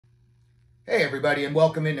Hey everybody, and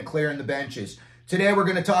welcome into Clearing the Benches. Today we're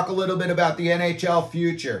going to talk a little bit about the NHL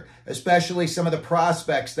future, especially some of the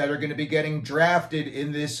prospects that are going to be getting drafted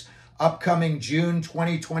in this upcoming June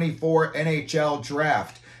 2024 NHL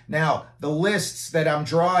Draft. Now, the lists that I'm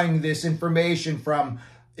drawing this information from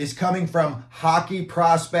is coming from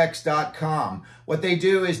hockeyprospects.com. What they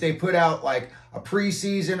do is they put out like a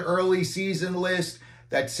preseason, early season list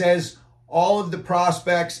that says all of the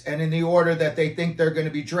prospects and in the order that they think they're going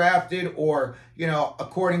to be drafted, or,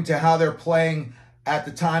 according to how they're playing at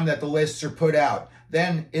the time that the lists are put out.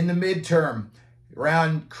 Then in the midterm,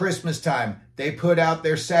 around Christmas time, they put out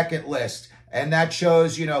their second list, and that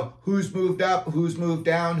shows, who's moved up, who's moved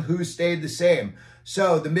down, who stayed the same.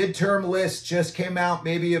 So the midterm list just came out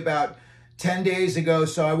maybe about 10 days ago.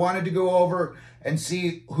 So I wanted to go over and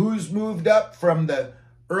see who's moved up from the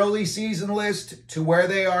early season list to where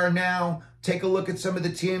they are now. Take a look at some of the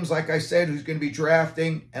teams, like I said, who's going to be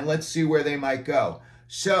drafting, and let's see where they might go.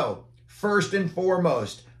 So, first and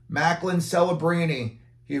foremost, Macklin Celebrini.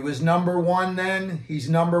 He was number one then, he's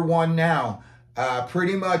number one now.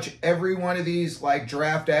 Pretty much every one of these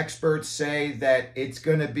draft experts say that it's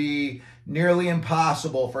going to be nearly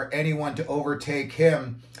impossible for anyone to overtake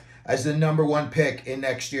him as the number one pick in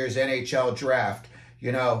next year's NHL Draft.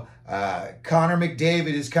 Connor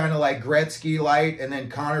McDavid is kind of like Gretzky light, and then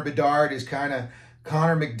Connor Bedard is kind of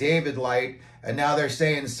Connor McDavid light, and now they're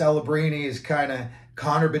saying Celebrini is kind of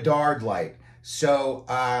Connor Bedard light. So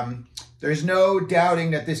there's no doubting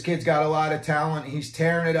that this kid's got a lot of talent. He's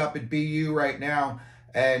tearing it up at BU right now,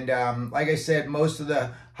 and like I said, most of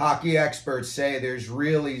the hockey experts say there's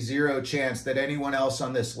really zero chance that anyone else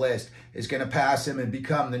on this list is going to pass him and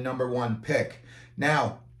become the number one pick.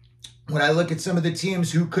 Now, when I look at some of the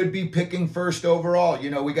teams who could be picking first overall,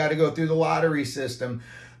 we got to go through the lottery system.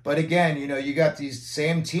 But again, you got these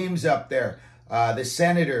same teams up there. The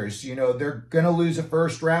Senators, they're going to lose a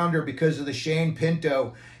first rounder because of the Shane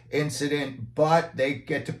Pinto incident, but they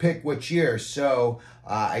get to pick which year. So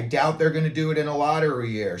I doubt they're going to do it in a lottery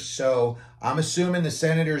year. So I'm assuming the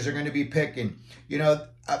Senators are going to be picking.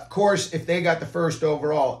 Of course, if they got the first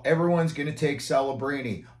overall, everyone's going to take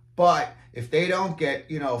Celebrini. But if they don't get,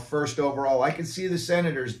 first overall, I can see the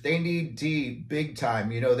Senators. They need D big time.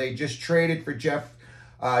 They just traded for Jacob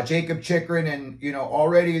Chikrin, and,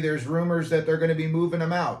 already there's rumors that they're going to be moving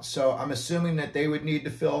him out. So I'm assuming that they would need to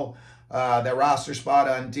fill their roster spot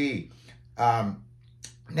on D.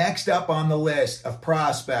 Next up on the list of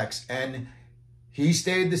prospects, and he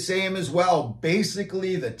stayed the same as well.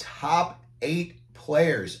 Basically, the top 8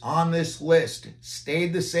 players on this list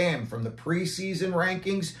stayed the same from the preseason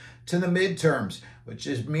rankings to the midterms, which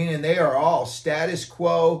is meaning they are all status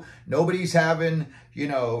quo. Nobody's having,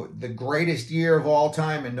 the greatest year of all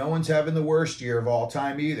time, and no one's having the worst year of all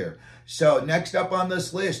time either. So next up on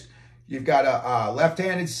this list, you've got a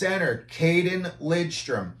left-handed center, Catton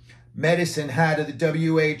Lidstrom, medicine hat of the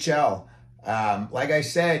WHL. Like I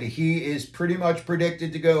said, he is pretty much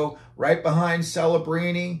predicted to go right behind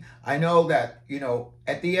Celebrini. I know that,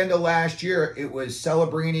 at the end of last year, it was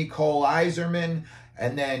Celebrini, Cole Yzerman,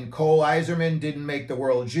 and then Cole Yzerman didn't make the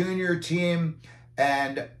World Junior team.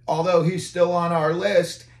 And although he's still on our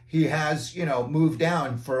list, he has, moved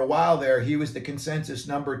down. For a while there, he was the consensus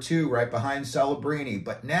number 2 right behind Celebrini.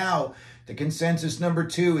 But now the consensus number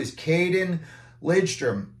 2 is Catton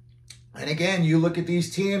Lidstrom. And again, you look at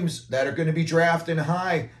these teams that are going to be drafting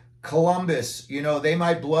high. Columbus, they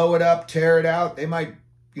might blow it up, tear it out. They might,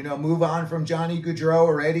 move on from Johnny Gaudreau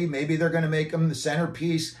already. Maybe they're going to make him the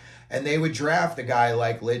centerpiece, and they would draft a guy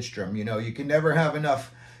like Lidstrom. You can never have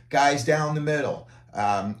enough guys down the middle.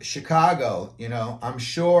 Chicago, I'm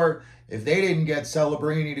sure if they didn't get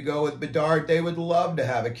Celebrini to go with Bedard, they would love to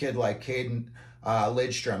have a kid like Catton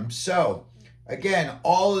Lidstrom. So, again,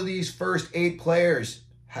 all of these first 8 players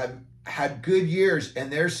have had good years, and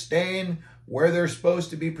they're staying where they're supposed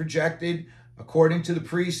to be projected according to the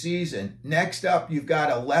preseason. Next up, you've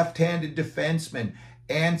got a left-handed defenseman,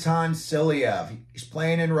 Anton Zeev. He's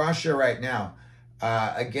playing in Russia right now.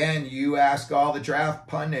 Again, you ask all the draft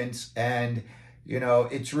pundits, and,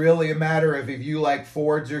 it's really a matter of if you like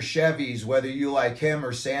Fords or Chevys, whether you like him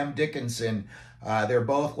or Sam Dickinson. They're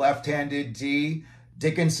both left-handed D.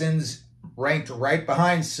 Dickinson's ranked right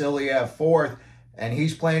behind Zeev, 4th, and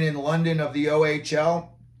he's playing in London of the OHL,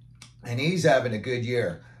 and he's having a good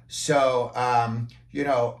year. So,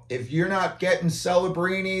 if you're not getting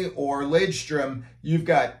Celebrini or Lidstrom, you've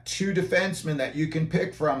got 2 defensemen that you can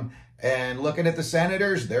pick from. And looking at the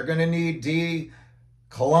Senators, they're going to need D.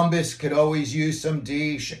 Columbus could always use some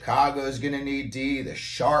D. Chicago's going to need D. The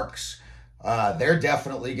Sharks, they're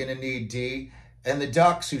definitely going to need D. And the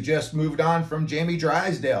Ducks, who just moved on from Jamie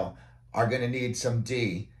Drysdale, are going to need some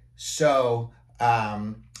D. So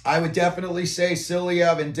I would definitely say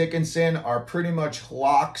Zeev and Dickinson are pretty much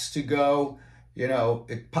locks to go. You know,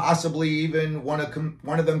 possibly even one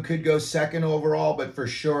of them could go second overall, but for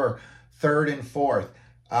sure third and fourth.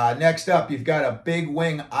 Next up, you've got a big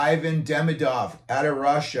wing, Ivan Demidov out of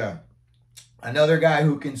Russia. Another guy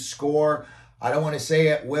who can score. I don't want to say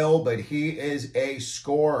at will, but he is a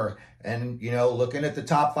scorer. And, you know, looking at the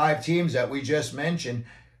top 5 teams that we just mentioned,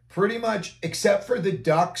 pretty much, except for the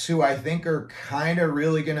Ducks, who I think are kind of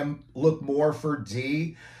really going to look more for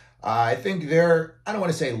D. I think they're, I don't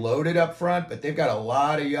want to say loaded up front, but they've got a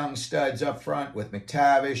lot of young studs up front with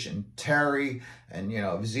McTavish and Terry. And, you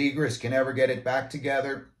know, if Zegras can ever get it back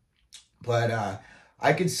together. But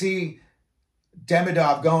I could see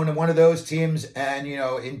Demidov going to one of those teams and, you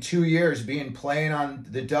know, in 2 years playing on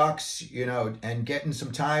the Ducks, you know, and getting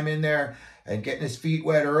some time in there and getting his feet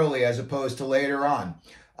wet early as opposed to later on.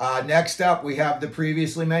 Next up, we have the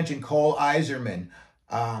previously mentioned Cole Yzerman.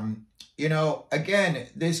 You know, again,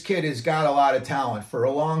 this kid has got a lot of talent. For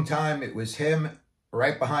a long time, it was him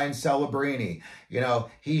right behind Celebrini. You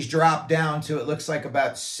know, he's dropped down to, it looks like,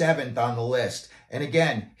 about 7th on the list. And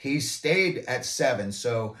again, he stayed at 7.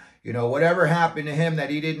 So, you know, whatever happened to him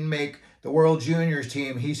that he didn't make the World Juniors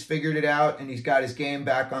team, he's figured it out and he's got his game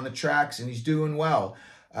back on the tracks and he's doing well.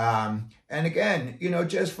 And again, you know,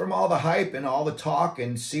 just from all the hype and all the talk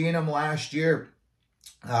and seeing him last year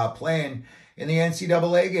playing in the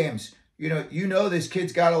NCAA games, you know this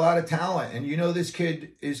kid's got a lot of talent and you know this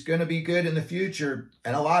kid is going to be good in the future.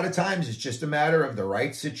 And a lot of times it's just a matter of the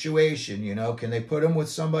right situation. You know, can they put him with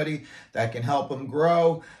somebody that can help him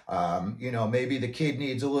grow? You know, maybe the kid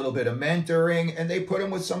needs a little bit of mentoring and they put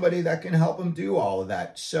him with somebody that can help him do all of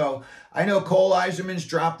that. So I know Cole Yzerman's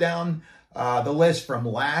dropped down the list from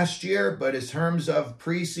last year, but in terms of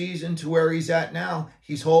preseason to where he's at now,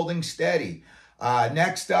 he's holding steady.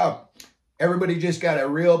 Next up, everybody just got a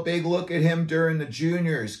real big look at him during the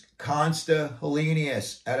juniors. Konsta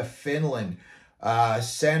Helenius out of Finland,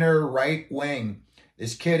 center right wing.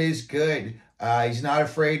 This kid is good. He's not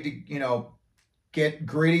afraid to, you know, get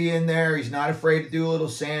gritty in there. He's not afraid to do a little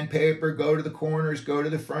sandpaper, go to the corners, go to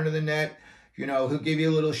the front of the net. You know, he'll give you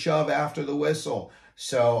a little shove after the whistle.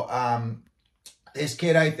 So this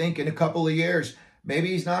kid, I think in a couple of years, maybe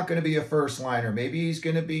he's not going to be a first liner. Maybe he's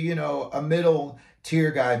going to be, you know, a middle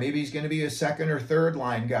tier guy. Maybe he's going to be a second or third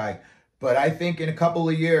line guy. But I think in a couple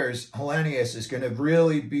of years, Helenius is going to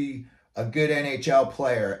really be a good NHL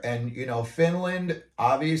player. And, you know, Finland,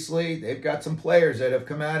 obviously, they've got some players that have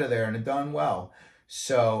come out of there and have done well.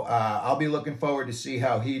 So I'll be looking forward to see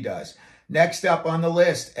how he does. Next up on the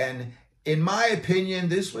list, and in my opinion,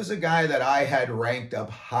 this was a guy that I had ranked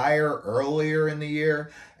up higher earlier in the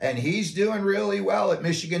year, and he's doing really well at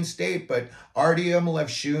Michigan State, but Artyem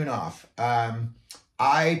Levshunov.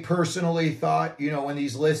 I personally thought, you know, when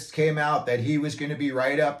these lists came out that he was going to be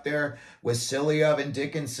right up there with Zeev and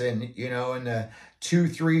Dickinson, you know, in the 2,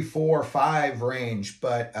 3, 4, 5 range.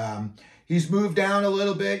 But he's moved down a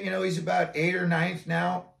little bit. You know, he's about 8th or 9th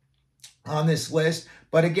now on this list.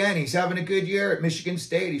 But again, he's having a good year at Michigan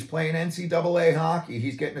State. He's playing NCAA hockey.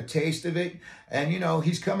 He's getting a taste of it. And, you know,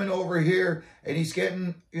 he's coming over here and he's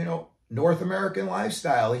getting, you know, North American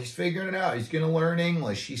lifestyle. He's figuring it out. He's going to learn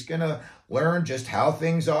English. He's going to learn just how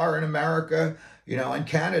things are in America, you know, in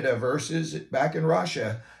Canada versus back in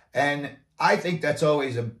Russia. And I think that's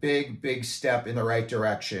always a big, big step in the right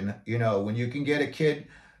direction. You know, when you can get a kid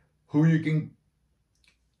who you can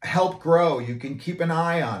help grow, you can keep an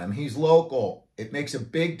eye on him. He's local. It makes a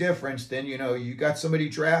big difference. Then, you know, you got somebody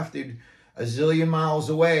drafted a zillion miles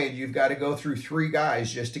away and you've got to go through 3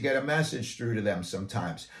 guys just to get a message through to them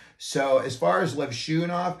sometimes. So as far as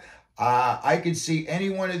Levshunov, I could see any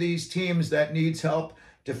one of these teams that needs help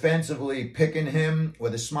defensively picking him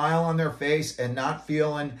with a smile on their face and not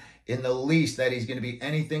feeling in the least that he's going to be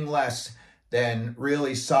anything less than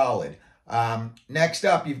really solid. Next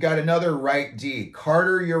up, you've got another right D,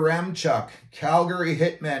 Carter Yaremchuk, Calgary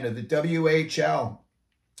Hitmen of the WHL.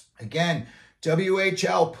 Again,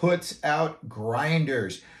 WHL puts out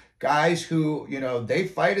grinders. Guys who, you know, they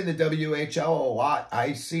fight in the WHL a lot.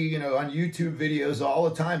 I see, you know, on YouTube videos all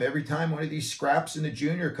the time. Every time one of these scraps in the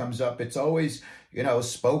junior comes up, it's always, you know,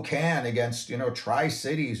 Spokane against, you know,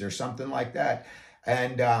 Tri-Cities or something like that.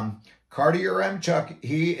 And Carter Yaremchuk,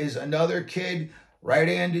 he is another kid,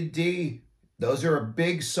 right-handed D. Those are a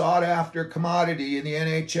big sought-after commodity in the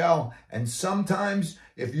NHL. And sometimes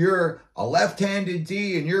if you're a left-handed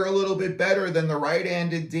D and you're a little bit better than the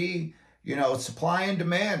right-handed D, you know, supply and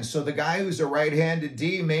demand. So the guy who's a right-handed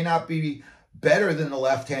D may not be better than the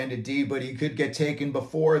left-handed D, but he could get taken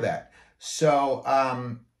before that. So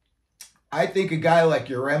I think a guy like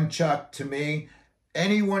Yaremchuk, to me,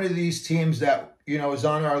 any one of these teams that, is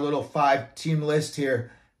on our little 5-team list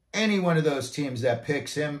here, any one of those teams that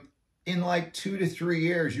picks him, in like 2 to 3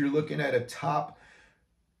 years, you're looking at a top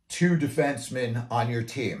 2 defensemen on your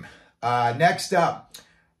team. Next up,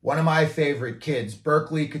 one of my favorite kids,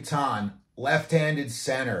 Berkly Catton, left-handed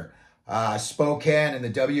center, Spokane in the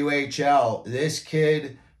WHL. This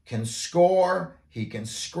kid can score, he can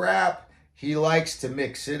scrap, he likes to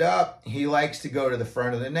mix it up, he likes to go to the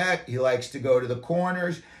front of the net, he likes to go to the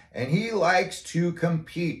corners, and he likes to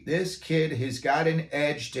compete. This kid has got an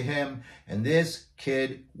edge to him, and this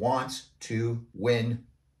kid wants to win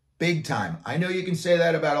big time. I know you can say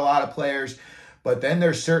that about a lot of players, but then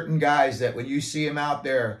there's certain guys that when you see them out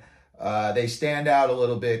there, they stand out a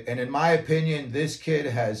little bit. And in my opinion, this kid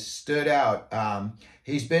has stood out.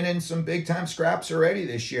 He's been in some big-time scraps already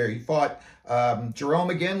this year. He fought Jerome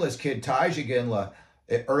McGinley's kid, Taj McGinley,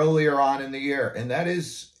 earlier on in the year. And that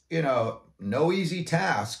is, no easy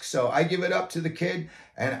task. So I give it up to the kid,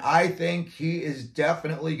 and I think he is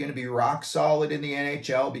definitely going to be rock solid in the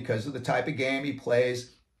NHL because of the type of game he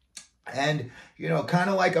plays. And, kind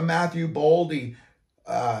of like a Matthew Boldy,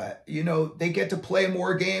 they get to play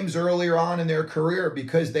more games earlier on in their career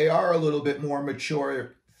because they are a little bit more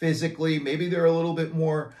mature physically. Maybe they're a little bit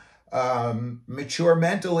more mature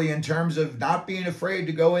mentally in terms of not being afraid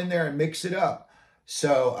to go in there and mix it up.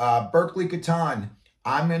 So Berkly Catton,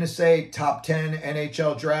 I'm going to say top 10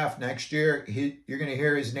 NHL draft next year. You're going to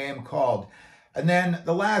hear his name called. And then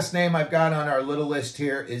the last name I've got on our little list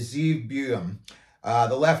here is Zeev Buium,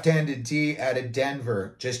 the left-handed D out of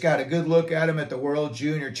Denver. Just got a good look at him at the World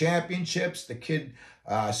Junior Championships. The kid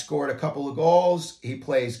scored a couple of goals. He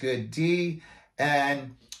plays good D.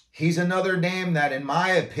 And he's another name that, in my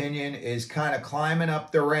opinion, is kind of climbing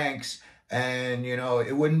up the ranks. And,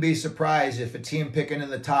 it wouldn't be surprised if a team picking in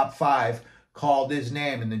the top 5 called his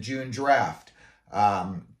name in the June draft.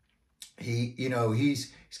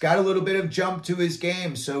 He's got a little bit of jump to his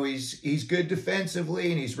game, so he's good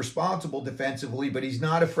defensively and he's responsible defensively, but he's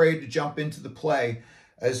not afraid to jump into the play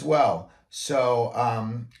as well. So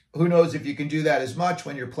who knows if you can do that as much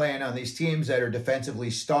when you're playing on these teams that are defensively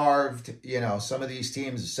starved. Some of these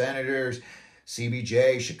teams, the Senators,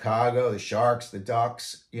 CBJ, Chicago, the Sharks, the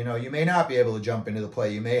Ducks, you may not be able to jump into the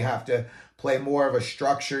play. You may have to play more of a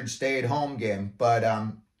structured stay-at-home game. But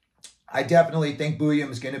I definitely think Buium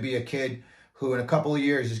is going to be a kid who in a couple of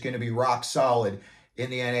years is going to be rock solid in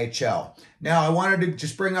the NHL. Now, I wanted to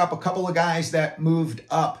just bring up a couple of guys that moved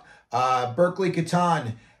up. Berkly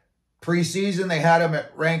Catton, preseason, they had him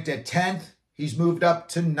ranked at 10th. He's moved up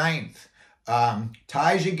to 9th.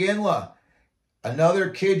 Taj McGinley, another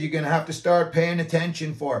kid you're going to have to start paying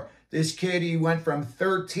attention for. This kid, he went from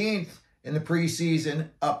 13th in the preseason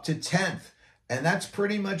up to 10th. And that's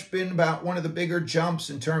pretty much been about one of the bigger jumps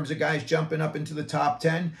in terms of guys jumping up into the top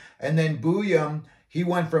 10. And then Buium, he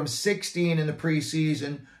went from 16 in the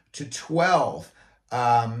preseason to 12.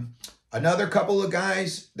 Another couple of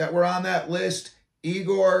guys that were on that list,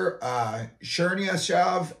 Igor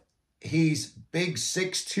Chernyashov, he's big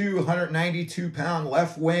 6'2", 192-pound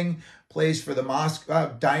left wing, plays for the Moscow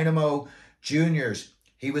Dynamo Juniors.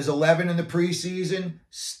 He was 11 in the preseason,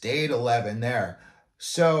 stayed 11 there.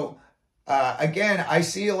 So, again, I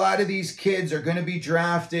see a lot of these kids are going to be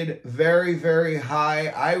drafted very, very high.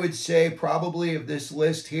 I would say probably of this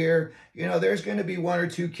list here, there's going to be 1 or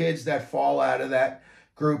 2 kids that fall out of that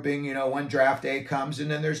grouping, when draft day comes.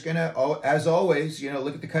 And then there's going to, as always,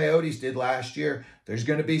 look at the Coyotes did last year. There's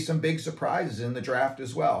going to be some big surprises in the draft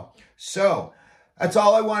as well. So that's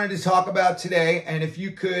all I wanted to talk about today. And if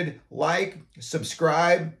you could like,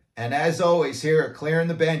 subscribe, and as always here at Clearing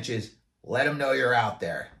the Benches, let them know you're out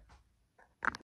there.